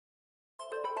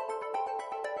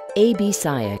AB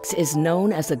is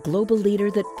known as a global leader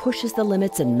that pushes the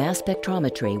limits in mass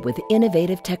spectrometry with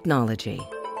innovative technology.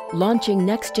 Launching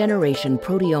next-generation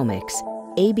proteomics,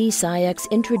 AB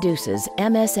introduces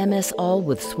MS-MS-All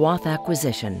with SWATH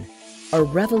Acquisition, a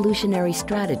revolutionary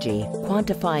strategy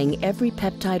quantifying every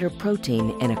peptide or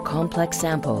protein in a complex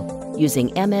sample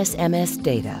using MS-MS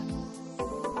data.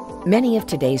 Many of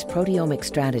today's proteomic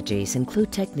strategies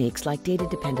include techniques like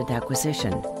data-dependent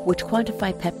acquisition, which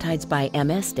quantify peptides by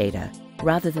MS data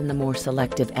rather than the more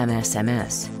selective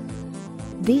MS-MS.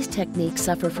 These techniques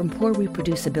suffer from poor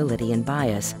reproducibility and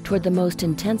bias toward the most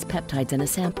intense peptides in a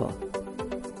sample.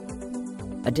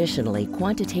 Additionally,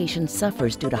 quantitation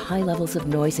suffers due to high levels of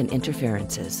noise and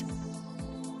interferences.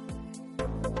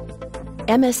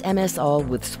 MS-MS-All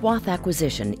with SWATH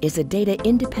Acquisition is a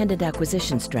data-independent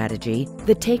acquisition strategy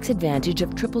that takes advantage of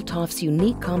TOF's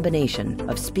unique combination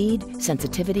of speed,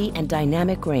 sensitivity, and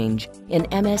dynamic range in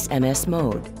MS-MS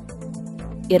mode.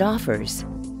 It offers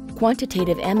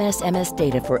quantitative MS-MS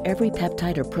data for every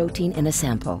peptide or protein in a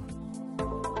sample,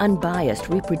 unbiased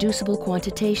reproducible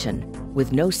quantitation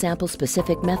with no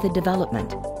sample-specific method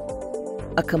development,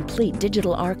 a complete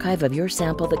digital archive of your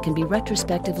sample that can be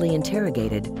retrospectively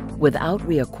interrogated without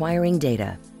reacquiring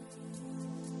data.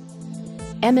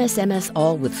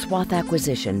 MS-MS-All with SWATH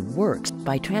Acquisition works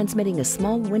by transmitting a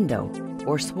small window,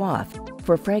 or swath,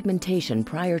 for fragmentation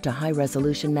prior to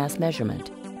high-resolution mass measurement.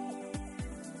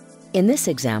 In this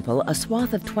example, a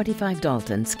swath of 25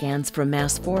 Dalton scans from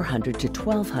mass 400 to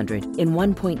 1200 in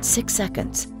 1.6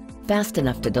 seconds, fast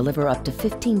enough to deliver up to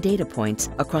 15 data points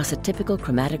across a typical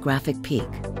chromatographic peak.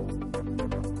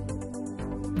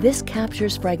 This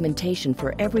captures fragmentation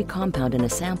for every compound in a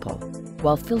sample,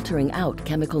 while filtering out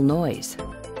chemical noise.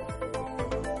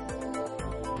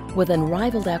 With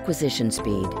unrivaled acquisition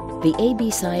speed, the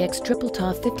AB-SCIEX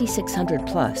TOF 5600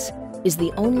 Plus is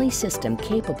the only system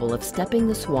capable of stepping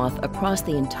the swath across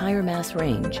the entire mass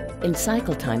range in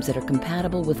cycle times that are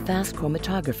compatible with fast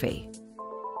chromatography.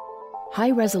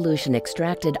 High-resolution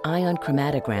extracted ion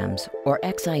chromatograms, or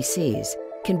XICs,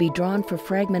 can be drawn for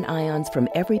fragment ions from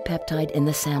every peptide in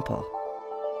the sample.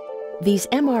 These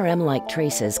MRM-like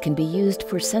traces can be used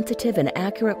for sensitive and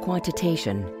accurate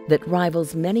quantitation that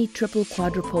rivals many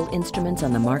triple-quadrupole instruments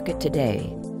on the market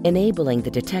today, enabling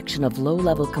the detection of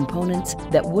low-level components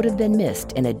that would have been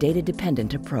missed in a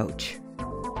data-dependent approach.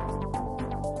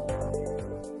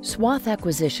 SWATH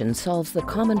Acquisition solves the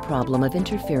common problem of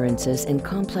interferences in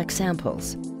complex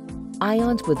samples.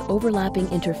 Ions with overlapping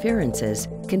interferences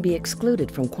can be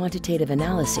excluded from quantitative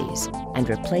analyses and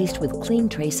replaced with clean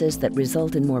traces that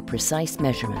result in more precise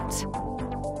measurements.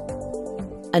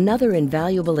 Another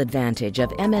invaluable advantage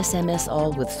of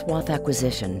MS-MS-All with SWATH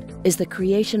Acquisition is the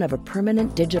creation of a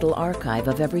permanent digital archive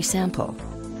of every sample.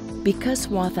 Because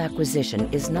SWATH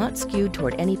Acquisition is not skewed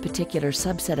toward any particular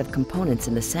subset of components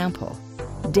in the sample,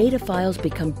 data files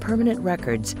become permanent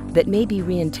records that may be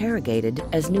reinterrogated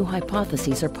as new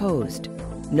hypotheses are posed.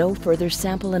 No further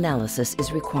sample analysis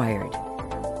is required.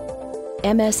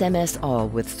 MS-MS-All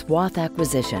with SWATH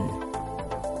Acquisition,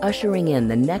 ushering in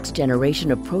the next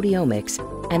generation of proteomics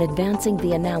and advancing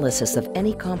the analysis of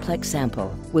any complex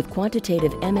sample with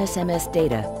quantitative MS-MS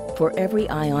data for every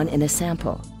ion in a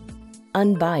sample.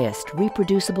 Unbiased,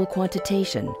 reproducible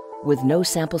quantitation with no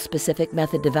sample-specific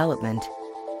method development,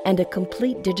 and a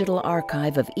complete digital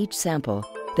archive of each sample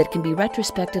that can be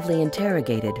retrospectively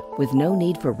interrogated with no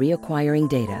need for reacquiring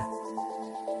data.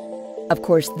 Of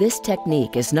course, this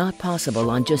technique is not possible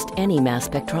on just any mass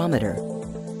spectrometer.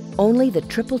 Only the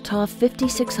TOF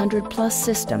 5600 Plus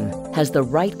system has the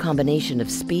right combination of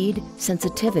speed,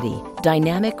 sensitivity,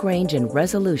 dynamic range, and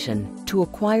resolution to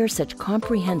acquire such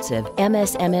comprehensive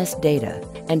MS-MS data,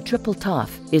 and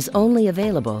TOF is only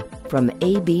available from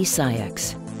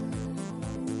AB-SCIEX.